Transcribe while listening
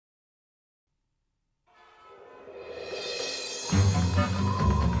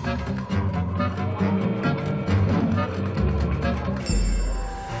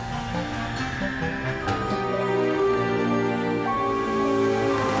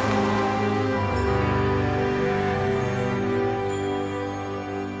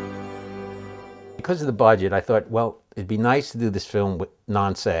Because of the budget, I thought, well, it'd be nice to do this film with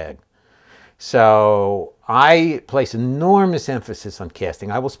non-SAG. So I place enormous emphasis on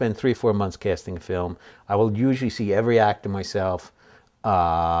casting. I will spend 3 or 4 months casting a film. I will usually see every actor myself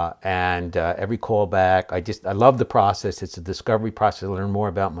and every callback. I love the process. It's a discovery process. I learn more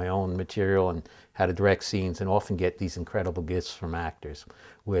about my own material and how to direct scenes, and often get these incredible gifts from actors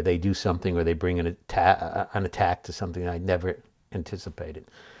where they do something or they bring an attack to something I never anticipated.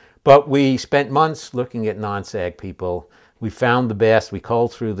 But we spent months looking at non-SAG people. We found the best. We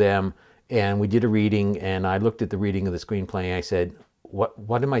culled through them, and we did a reading. And I looked at the reading of the screenplay, and I said,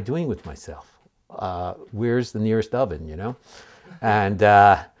 "What am I doing with myself? Where's the nearest oven?" You know,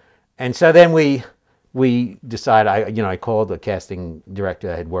 and so then we decided. I called the casting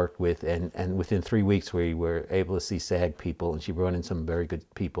director I had worked with, and within 3 weeks we were able to see SAG people, and she brought in some very good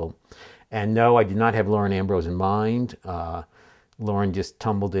people. And no, I did not have Lauren Ambrose in mind. Lauren just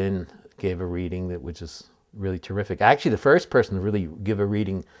tumbled in, gave a reading that was just really terrific. Actually, the first person to really give a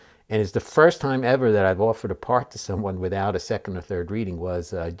reading, and it's the first time ever that I've offered a part to someone without a second or third reading,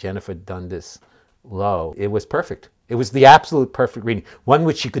 was Jennifer Dundas Lowe. It was perfect. It was the absolute perfect reading, one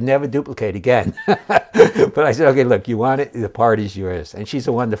which she could never duplicate again. But I said, okay, look, you want it, the part is yours. And she's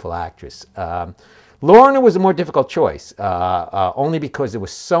a wonderful actress. Lorna was a more difficult choice, only because there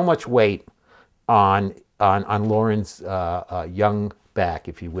was so much weight on Lauren's young back,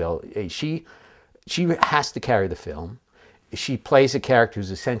 if you will. She has to carry the film. She plays a character who's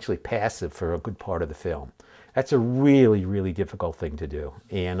essentially passive for a good part of the film. That's a really, really difficult thing to do.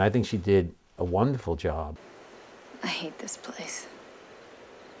 And I think she did a wonderful job. I hate this place.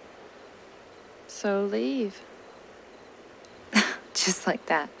 So leave. Just like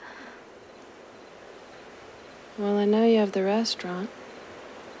that. Well, I know you have the restaurant.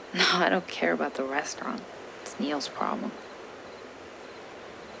 No, I don't care about the restaurant. It's Neil's problem.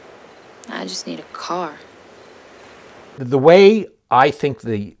 I just need a car. The way I think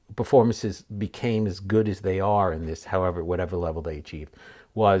the performances became as good as they are in this, however, whatever level they achieved,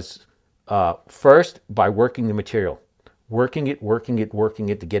 was first by working the material, working it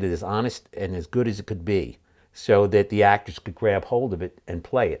to get it as honest and as good as it could be, so that the actors could grab hold of it and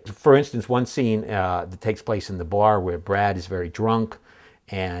play it. For instance, one scene that takes place in the bar where Brad is very drunk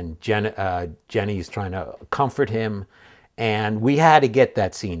and Jenny is trying to comfort him, and we had to get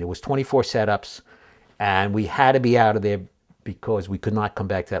that scene. It was 24 setups, and we had to be out of there because we could not come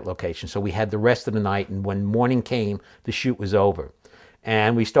back to that location. So we had the rest of the night, and when morning came, the shoot was over.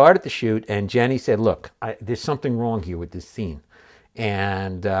 And we started the shoot, and Jenny said, look, there's something wrong here with this scene.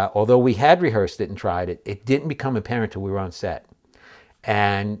 And although we had rehearsed it and tried it, it didn't become apparent till we were on set.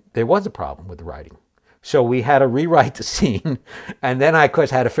 And there was a problem with the writing. So we had to rewrite the scene, and then I, of course,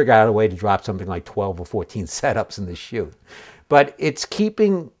 had to figure out a way to drop something like 12 or 14 setups in the shoot. But it's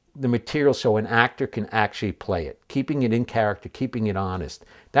keeping the material so an actor can actually play it, keeping it in character, keeping it honest.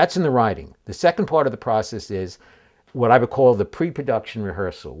 That's in the writing. The second part of the process is what I would call the pre-production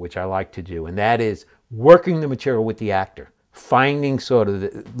rehearsal, which I like to do, and that is working the material with the actor, finding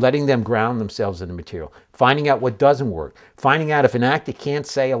letting them ground themselves in the material, finding out what doesn't work, finding out if an actor can't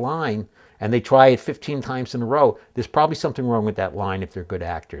say a line and they try it 15 times in a row, there's probably something wrong with that line if they're good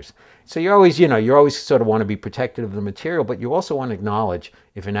actors. So you always sort of want to be protective of the material, but you also want to acknowledge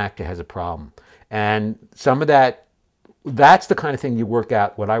if an actor has a problem. And some of that's the kind of thing you work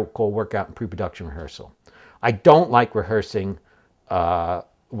out, what I call work out in pre-production rehearsal. I don't like rehearsing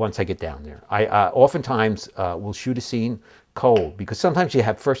once I get down there. I oftentimes will shoot a scene cold, because sometimes you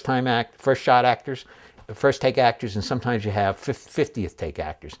have first shot actors, first take actors, and sometimes you have 50th take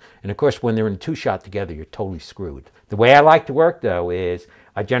actors. And of course, when they're in a two-shot together, you're totally screwed. The way I like to work, though, is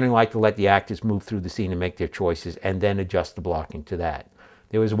I generally like to let the actors move through the scene and make their choices, and then adjust the blocking to that.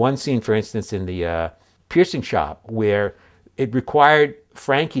 There was one scene, for instance, in the piercing shop where it required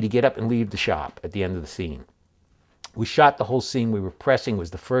Frankie to get up and leave the shop at the end of the scene. We shot the whole scene. We were pressing. It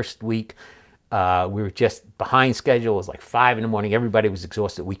was the first week. We were just behind schedule. It was like 5 in the morning. Everybody was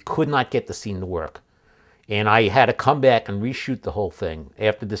exhausted. We could not get the scene to work. And I had to come back and reshoot the whole thing.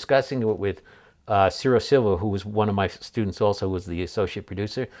 After discussing it with Ciro Silva, who was one of my students also, who was the associate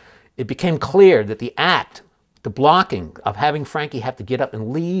producer, it became clear that the blocking of having Frankie have to get up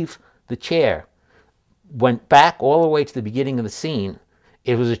and leave the chair, went back all the way to the beginning of the scene.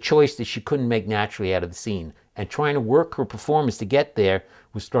 It was a choice that she couldn't make naturally out of the scene. And trying to work her performance to get there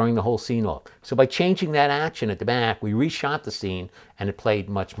was throwing the whole scene off. So by changing that action at the back, we reshot the scene, and it played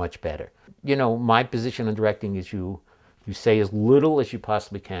much, much better. My position on directing is you say as little as you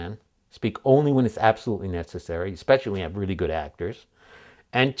possibly can, speak only when it's absolutely necessary, especially when you have really good actors.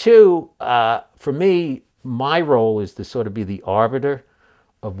 And two, for me, my role is to sort of be the arbiter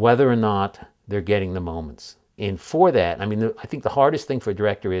of whether or not they're getting the moments. And for that, I mean, I think the hardest thing for a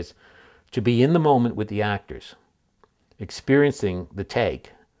director is to be in the moment with the actors, experiencing the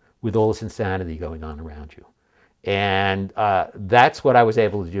take with all this insanity going on around you. And that's what I was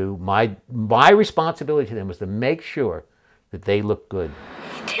able to do. My responsibility to them was to make sure that they look good.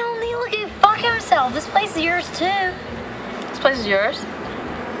 Tell Neil to go fuck himself. This place is yours too. This place is yours?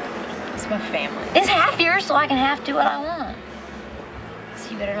 It's my family. It's half yours, so I can half do what I want.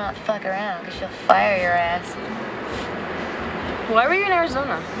 So you better not fuck around, because she'll fire your ass. Why were you in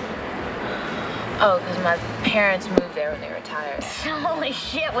Arizona? Oh, because my parents moved there when they retired. Holy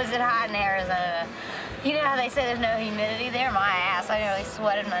shit, was it hot in Arizona. You know how they say there's no humidity there? My ass, I nearly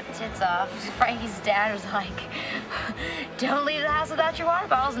sweated my tits off. Frankie's dad was like, don't leave the house without your water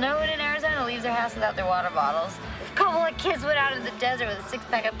bottles. No one in Arizona leaves their house without their water bottles. A couple of kids went out in the desert with a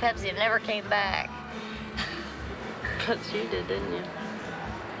six-pack of Pepsi and never came back. But you did, didn't you?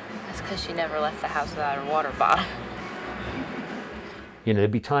 That's because she never left the house without her water bottle. You know,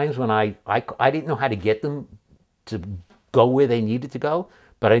 there'd be times when I didn't know how to get them to go where they needed to go,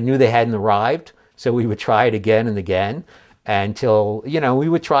 but I knew they hadn't arrived. So we would try it again and again until, you know, we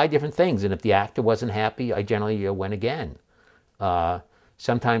would try different things. And if the actor wasn't happy, I generally went again.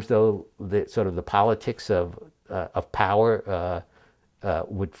 Sometimes, though, the sort of the politics of power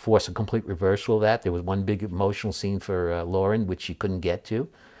would force a complete reversal of that. There was one big emotional scene for Lauren, which she couldn't get to.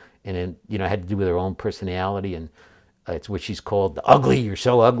 And then, you know, it had to do with her own personality. And it's what she's called, the ugly, you're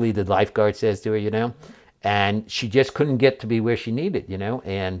so ugly, the lifeguard says to her, you know. And she just couldn't get to be where she needed, you know.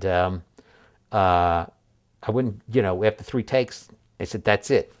 And I wouldn't, you know, after 3 takes, I said, that's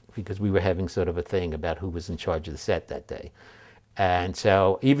it. Because we were having sort of a thing about who was in charge of the set that day. And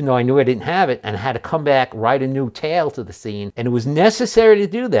so even though I knew I didn't have it and I had to come back, write a new tale to the scene, and it was necessary to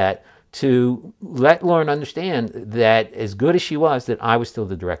do that to let Lauren understand that as good as she was, that I was still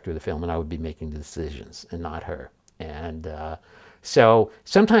the director of the film and I would be making the decisions and not her. And so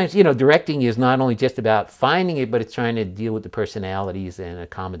sometimes, you know, directing is not only just about finding it, but it's trying to deal with the personalities and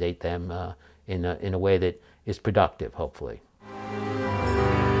accommodate them in a way that is productive, hopefully.